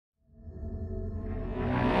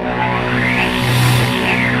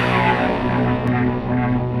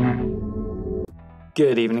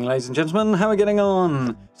Good evening, ladies and gentlemen. How are we getting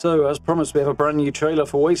on? So, as promised, we have a brand new trailer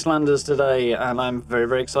for Wastelanders today, and I'm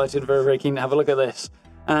very excited, very keen to have a look at this.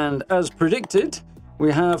 And as predicted,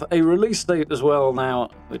 we have a release date as well now,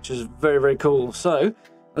 which is very cool. So,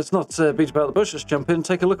 let's not beat about the bush. Let's jump in and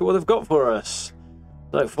take a look at what they've got for us.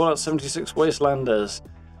 So, Fallout 76 Wastelanders.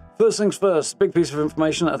 First things first, big piece of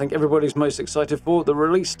information I think everybody's most excited for, the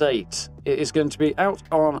release date. It is going to be out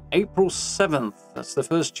on April 7th. That's the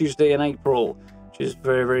first Tuesday in April, which is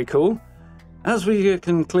very cool. As we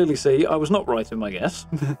can clearly see, I was not right in my guess,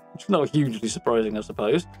 which is not hugely surprising, I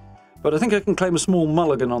suppose. But I think I can claim a small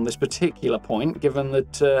mulligan on this particular point, given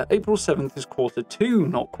that April 7th is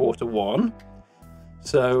Q2, not Q1.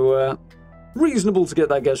 So, reasonable to get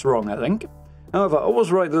that guess wrong, I think. However, I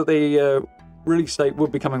was right that the release date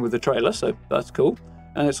would be coming with the trailer, so that's cool.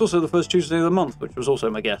 And it's also the first Tuesday of the month, which was also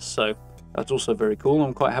my guess, so that's also very cool.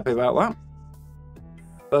 I'm quite happy about that.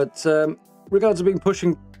 But regards to being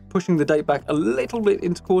pushing the date back a little bit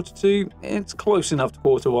into Q2, it's close enough to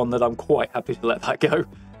Q1 that I'm quite happy to let that go.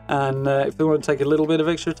 And if they want to take a little bit of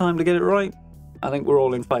extra time to get it right, I think we're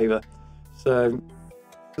all in favour. So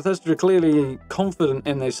Bethesda are clearly confident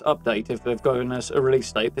in this update if they've given us a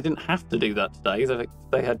release date. They didn't have to do that today. If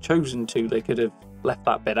they had chosen to, they could have left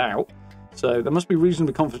that bit out. So they must be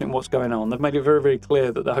reasonably confident in what's going on. They've made it very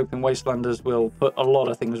clear that they're hoping Wastelanders will put a lot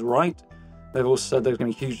of things right. They've also said there's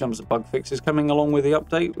going to be huge numbers of bug fixes coming along with the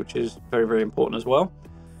update, which is very important as well.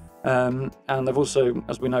 And they've also,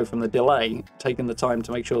 as we know from the delay, taken the time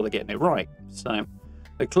to make sure they're getting it right. So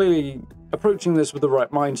they're clearly approaching this with the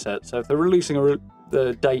right mindset. So if they're releasing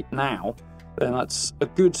the date now, then that's a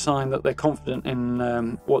good sign that they're confident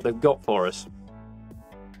in what they've got for us.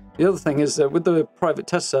 The other thing is that with the private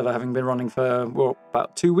test server having been running for, well,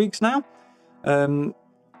 about 2 weeks now,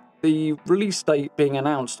 the release date being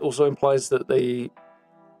announced also implies that the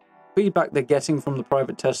feedback they're getting from the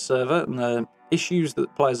private test server and the issues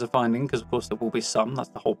that players are finding, because of course there will be some, that's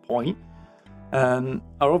the whole point, are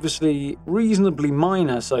obviously reasonably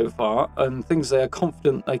minor so far, and things they are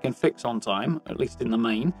confident they can fix on time, at least in the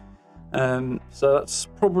main. So that's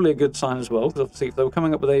probably a good sign as well, because obviously if they were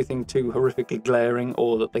coming up with anything too horrifically glaring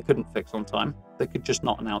or that they couldn't fix on time, they could just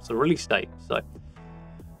not announce a release date. So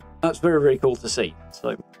that's very cool to see.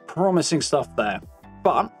 So promising stuff there.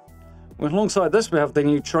 But alongside this, we have the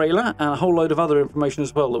new trailer and a whole load of other information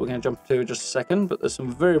as well that we're going to jump to in just a second. But there's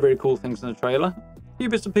some very cool things in the trailer. A few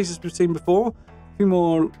bits and pieces we've seen before. A few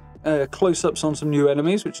more close-ups on some new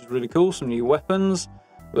enemies, which is really cool. Some new weapons.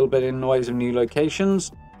 A little bit in the ways of new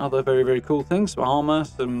locations. Other very cool things. Some armor,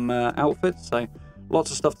 some outfits. So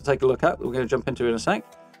lots of stuff to take a look at that we're going to jump into in a sec.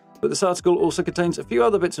 But this article also contains a few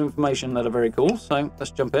other bits of information that are very cool. So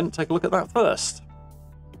let's jump in and take a look at that first.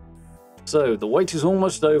 So, the wait is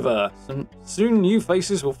almost over. Soon new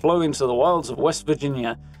faces will flow into the wilds of West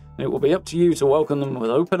Virginia, and it will be up to you to welcome them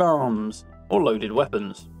with open arms, or loaded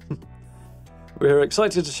weapons. We are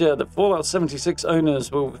excited to share that Fallout 76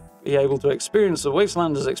 owners will be able to experience the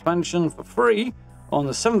Wastelanders expansion for free on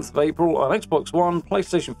the 7th of April on Xbox One,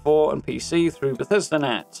 PlayStation 4 and PC through Bethesda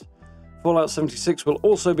Net. Fallout 76 will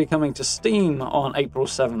also be coming to Steam on April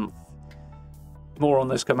 7th. More on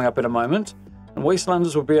this coming up in a moment. And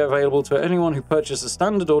Wastelanders will be available to anyone who purchases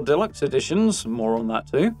standard or deluxe editions, more on that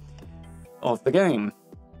too, of the game.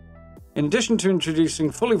 In addition to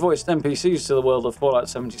introducing fully voiced NPCs to the world of Fallout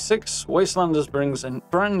 76, Wastelanders brings a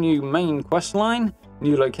brand new main questline,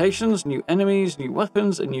 new locations, new enemies, new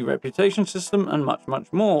weapons, a new reputation system, and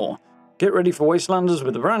much more. Get ready for Wastelanders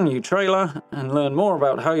with a brand new trailer and learn more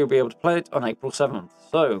about how you'll be able to play it on April 7th.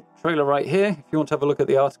 So, trailer right here, if you want to have a look at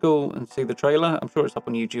the article and see the trailer. I'm sure it's up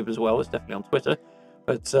on YouTube as well, it's definitely on Twitter.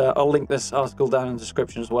 But I'll link this article down in the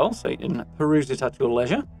description as well, so you can peruse it at your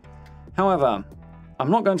leisure. However,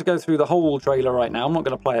 I'm not going to go through the whole trailer right now. I'm not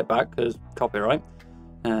going to play it back, because copyright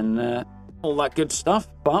and all that good stuff.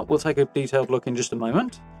 But we'll take a detailed look in just a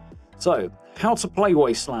moment. So, how to play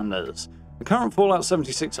Wastelanders. The current Fallout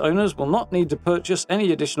 76 owners will not need to purchase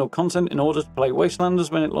any additional content in order to play Wastelanders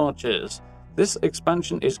when it launches. This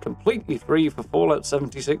expansion is completely free for Fallout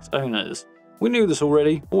 76 owners. We knew this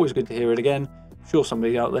already, always good to hear it again. I'm sure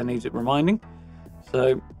somebody out there needs it reminding.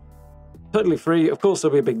 So, totally free. Of course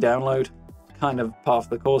there'll be a big download. Kind of part of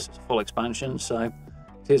the course, it's a full expansion, so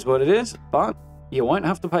it is what it is, but you won't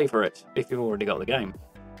have to pay for it if you've already got the game.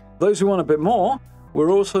 Those who want a bit more,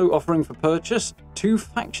 we're also offering for purchase 2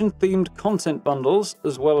 faction-themed content bundles,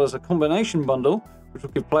 as well as a combination bundle, which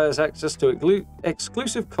will give players access to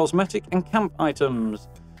exclusive cosmetic and camp items.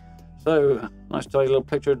 So, nice tidy little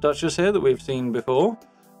picture of Duchess here that we've seen before.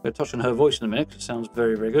 We're touching her voice in a minute, it sounds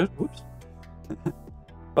very good. Whoops.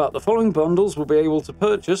 But the following bundles will be able to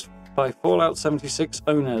purchase by Fallout 76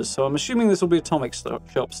 owners. So I'm assuming this will be Atomic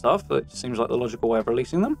Shop stuff. That seems like the logical way of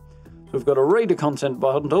releasing them. So we've got a Raider content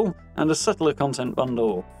bundle and a Settler content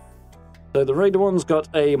bundle. So the Raider one's got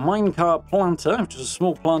a minecart planter, which is a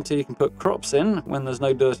small planter you can put crops in when there's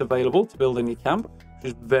no dirt available to build in your camp,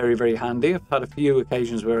 which is very, very handy. I've had a few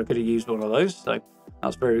occasions where I could have used one of those, so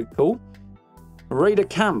that's very cool. Raider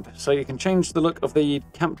camp, so you can change the look of the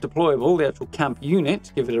camp deployable, the actual camp unit,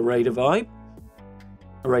 to give it a Raider vibe.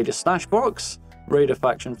 A Raider stash box, Raider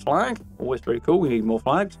faction flag, always very cool, we need more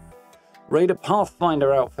flags. Raider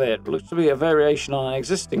Pathfinder outfit, looks to be a variation on an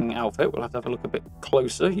existing outfit. We'll have to have a look a bit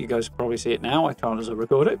closer. You guys can probably see it now. I can't as I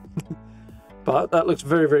record it. But that looks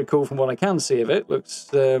very, very cool from what I can see of it. Looks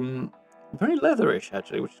very leatherish,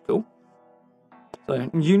 actually, which is cool. So,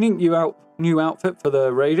 unique new outfit for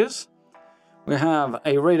the Raiders. We have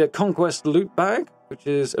a Raider Conquest loot bag, which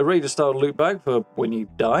is a Raider-style loot bag for when you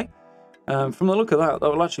die. From the look of that, that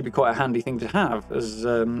will actually be quite a handy thing to have, as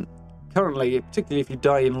currently, particularly if you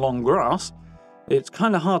die in long grass, it's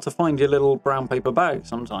kind of hard to find your little brown paper bag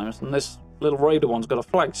sometimes, and this little Raider one's got a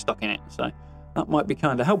flag stuck in it, so that might be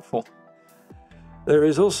kind of helpful. There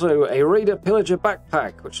is also a Raider Pillager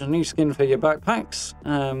backpack, which is a new skin for your backpacks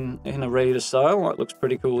in a Raider style. That looks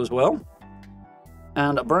pretty cool as well.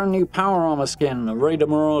 And a brand new power armor skin, a Raider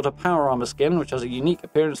Marauder power armor skin, which has a unique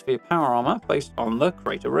appearance for your power armor based on the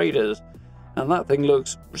Crater Raiders. And that thing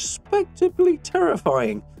looks respectably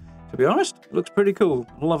terrifying. To be honest, it looks pretty cool.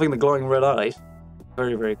 I'm loving the glowing red eyes.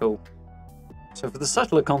 Very, very cool. So for the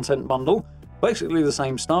Settler content bundle, basically the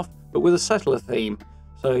same stuff, but with a Settler theme.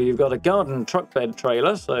 So you've got a garden truck bed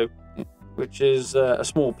trailer, which is a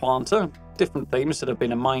small planter. Different theme. Instead of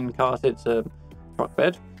being a mine cart, it's a truck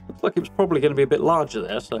bed. Looks like it was probably going to be a bit larger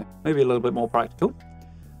there, so maybe a little bit more practical.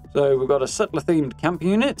 So we've got a Settler-themed camp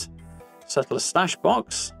unit, Settler stash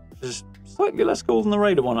box, which is slightly less cool than the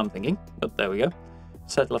Raider one, I'm thinking, but there we go.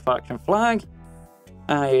 Settler faction flag,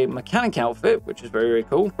 a mechanic outfit, which is very, very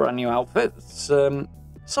cool, brand new outfit. It's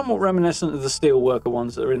somewhat reminiscent of the steelworker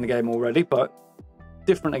ones that are in the game already, but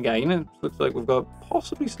different again. It looks like we've got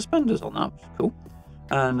possibly suspenders on that, which is cool.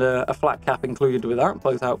 And a flat cap included with that.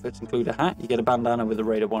 Both outfits include a hat. You get a bandana with the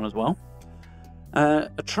Raider one as well. A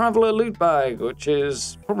Traveller loot bag, which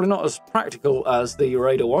is probably not as practical as the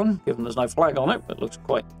Raider one, given there's no flag on it, but looks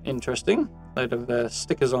quite interesting. Load of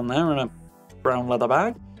stickers on there and a brown leather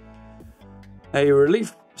bag. A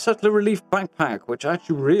Settler relief backpack, which I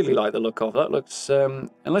actually really like the look of. That looks,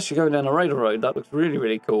 unless you're going down a Raider road, that looks really,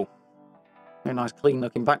 really cool. Very nice, clean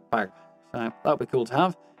looking backpack. So that'll be cool to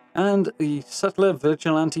have. And the Settler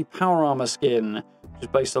Vigilante Power Armor skin, which is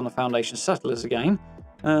based on the Foundation Settlers again.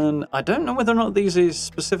 And I don't know whether or not these is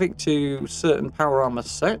specific to certain Power Armor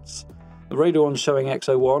sets. The Raider one's showing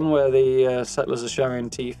X01, where the Settlers are showing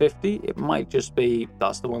T50. It might just be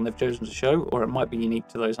that's the one they've chosen to show, or it might be unique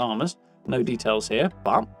to those armors. No details here,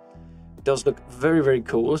 but it does look very, very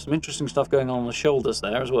cool. There's some interesting stuff going on the shoulders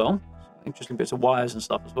there as well. Interesting bits of wires and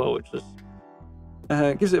stuff as well, which just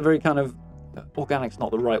gives it a very kind of organic's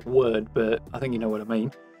not the right word, but I think you know what I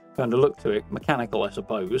mean. Kind of look to it, mechanical, I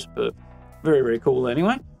suppose, but very, very cool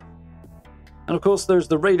anyway. And of course, there's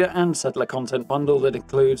the Raider and Settler content bundle that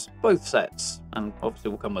includes both sets, and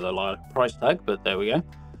obviously will come with a large price tag, but there we go.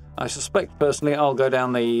 I suspect personally I'll go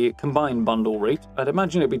down the combined bundle route. I'd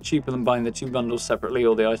imagine it'd be cheaper than buying the two bundles separately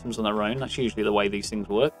or the items on their own. That's usually the way these things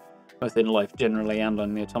work, both in life generally and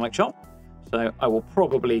on the Atomic Shop. So I will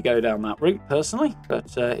probably go down that route personally,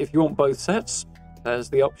 but if you want both sets, there's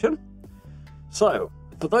the option. So,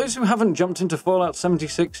 for those who haven't jumped into Fallout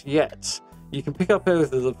 76 yet, you can pick up either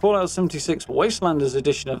the Fallout 76 Wastelanders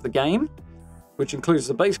edition of the game, which includes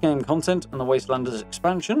the base game content and the Wastelanders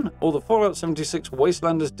expansion, or the Fallout 76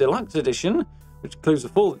 Wastelanders Deluxe edition, which includes the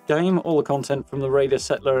full game, all the content from the Raider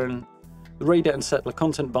and Settler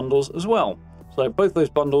content bundles as well. So both those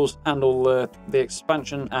bundles and all the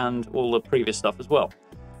expansion and all the previous stuff as well.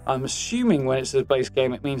 I'm assuming when it says base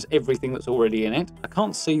game, it means everything that's already in it. I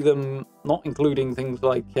can't see them not including things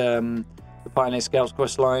like the Pioneer Scouts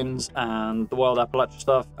quest lines and the Wild Appalachia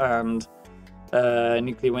stuff and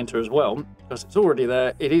Nuclear Winter as well, because it's already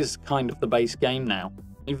there. It is kind of the base game now.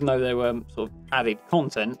 Even though they were sort of added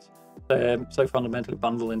content, they're so fundamentally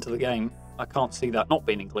bundled into the game, I can't see that not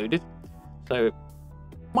being included. So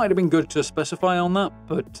might have been good to specify on that,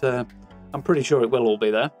 but I'm pretty sure it will all be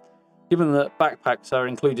there. Given that backpacks are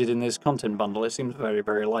included in this content bundle, it seems very,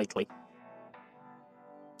 very likely.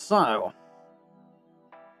 So,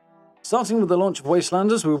 starting with the launch of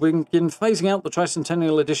Wastelanders, we'll begin phasing out the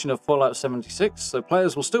Tricentennial edition of Fallout 76, so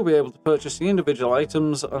players will still be able to purchase the individual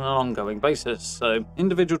items on an ongoing basis. So,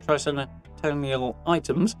 individual Tricentennial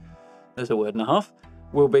items, there's a word and a half,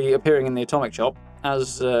 will be appearing in the Atomic Shop,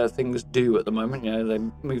 as things do at the moment. You know, they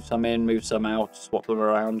move some in, move some out, swap them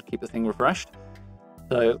around, keep the thing refreshed.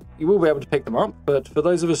 So you will be able to pick them up, but for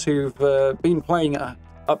those of us who've been playing up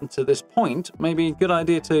to this point, maybe a good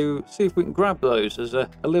idea to see if we can grab those as a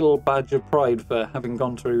little badge of pride for having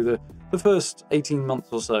gone through the first 18 months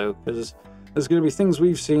or so, because there's going to be things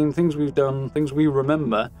we've seen, things we've done, things we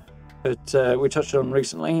remember that we touched on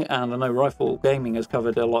recently, and I know Rifle Gaming has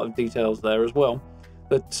covered a lot of details there as well,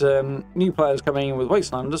 that new players coming in with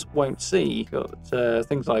Wastelanders won't see. Got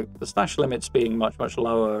things like the stash limits being much, much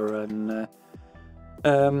lower, and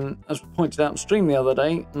as pointed out on stream the other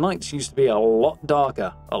day, nights used to be a lot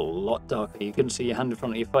darker, You couldn't see your hand in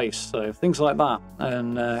front of your face, so things like that,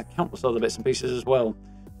 and countless other bits and pieces as well.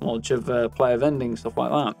 Knowledge of player vending, stuff like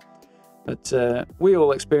that. But we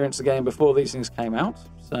all experienced the game before these things came out,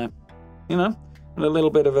 so, you know, a little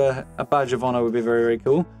bit of a badge of honour would be very, very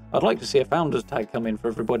cool. I'd like to see a Founders tag come in for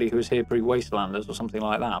everybody who's here pre-Wastelanders or something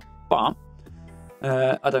like that, but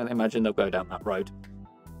I don't imagine they'll go down that road.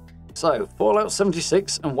 So, Fallout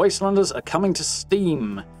 76 and Wastelanders are coming to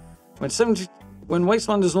Steam. When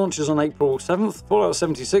Wastelanders launches on April 7th, Fallout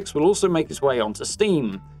 76 will also make its way onto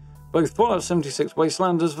Steam. Both Fallout 76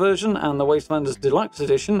 Wastelanders version and the Wastelanders Deluxe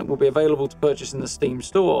Edition will be available to purchase in the Steam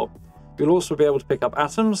store. You'll also be able to pick up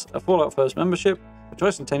Atoms, a Fallout First membership, a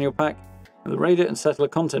Tricentennial Pack, and the Raider and Settler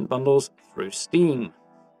content bundles through Steam.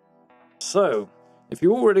 So, if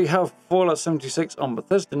you already have Fallout 76 on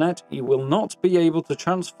Bethesda.net, you will not be able to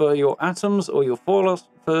transfer your Atoms or your Fallout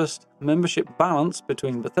First membership balance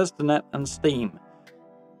between Bethesda.net and Steam.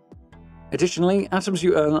 Additionally, items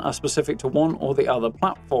you earn are specific to one or the other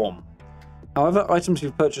platform. However, items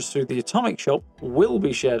you've purchased through the Atomic Shop will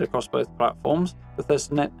be shared across both platforms,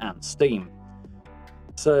 Bethesda.net and Steam.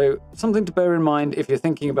 So, something to bear in mind if you're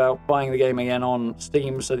thinking about buying the game again on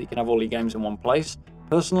Steam so that you can have all your games in one place.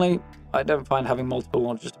 Personally, I don't find having multiple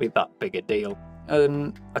launches to be that big a deal.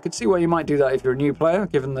 I could see why you might do that if you're a new player,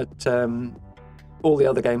 given that all the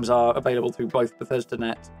other games are available through both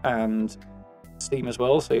Bethesda.net and Steam as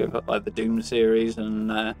well. So you've got like the Doom series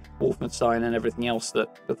and Wolfenstein and everything else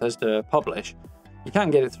that Bethesda publish. You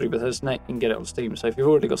can get it through Bethesda.net, you can get it on Steam. So if you've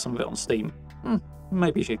already got some of it on Steam,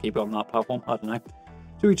 maybe you should keep it on that platform. I don't know.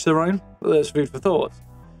 To each their own, but there's food for thought.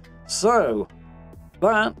 So,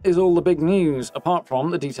 that is all the big news, apart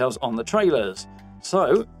from the details on the trailers.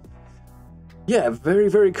 So, yeah, very,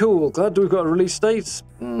 very cool. Glad we've got a release date.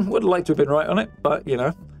 Would have liked to have been right on it, but, you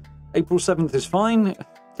know, April 7th is fine.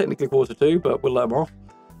 Technically Q2, but we'll let them off.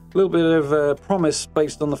 A little bit of promise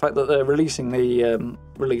based on the fact that they're releasing the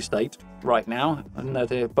release date right now, and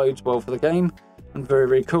that it bodes well for the game, and very,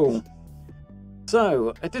 very cool.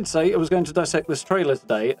 So, I did say I was going to dissect this trailer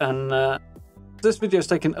today, and this video's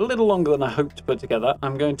taken a little longer than I hoped to put together.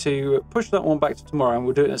 I'm going to push that one back to tomorrow, and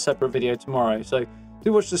we'll do it in a separate video tomorrow. So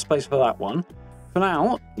do watch this space for that one. For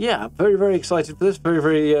now, yeah, very, very excited for this. Very,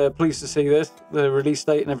 very pleased to see this, the release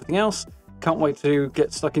date and everything else. Can't wait to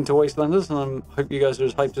get stuck into Wastelanders, and I hope you guys are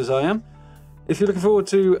as hyped as I am. If you're looking forward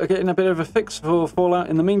to getting a bit of a fix for Fallout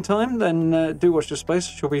in the meantime, then do watch this space.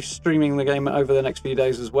 She'll be streaming the game over the next few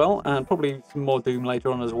days as well, and probably some more Doom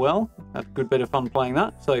later on as well. Had a good bit of fun playing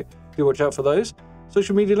that, so do watch out for those.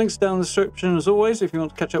 Social media links down in the description as always if you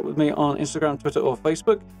want to catch up with me on Instagram, Twitter or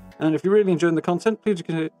Facebook. And if you're really enjoying the content, please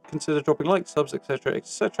consider dropping likes, subs, etc,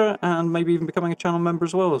 etc, and maybe even becoming a channel member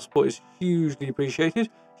as well. The support is hugely appreciated.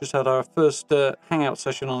 Just had our first hangout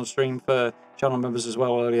session on the stream for channel members as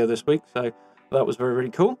well earlier this week, so that was very, very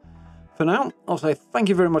cool. For now, I'll say thank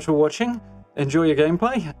you very much for watching, enjoy your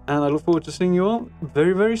gameplay, and I look forward to seeing you all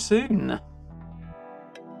very, very soon.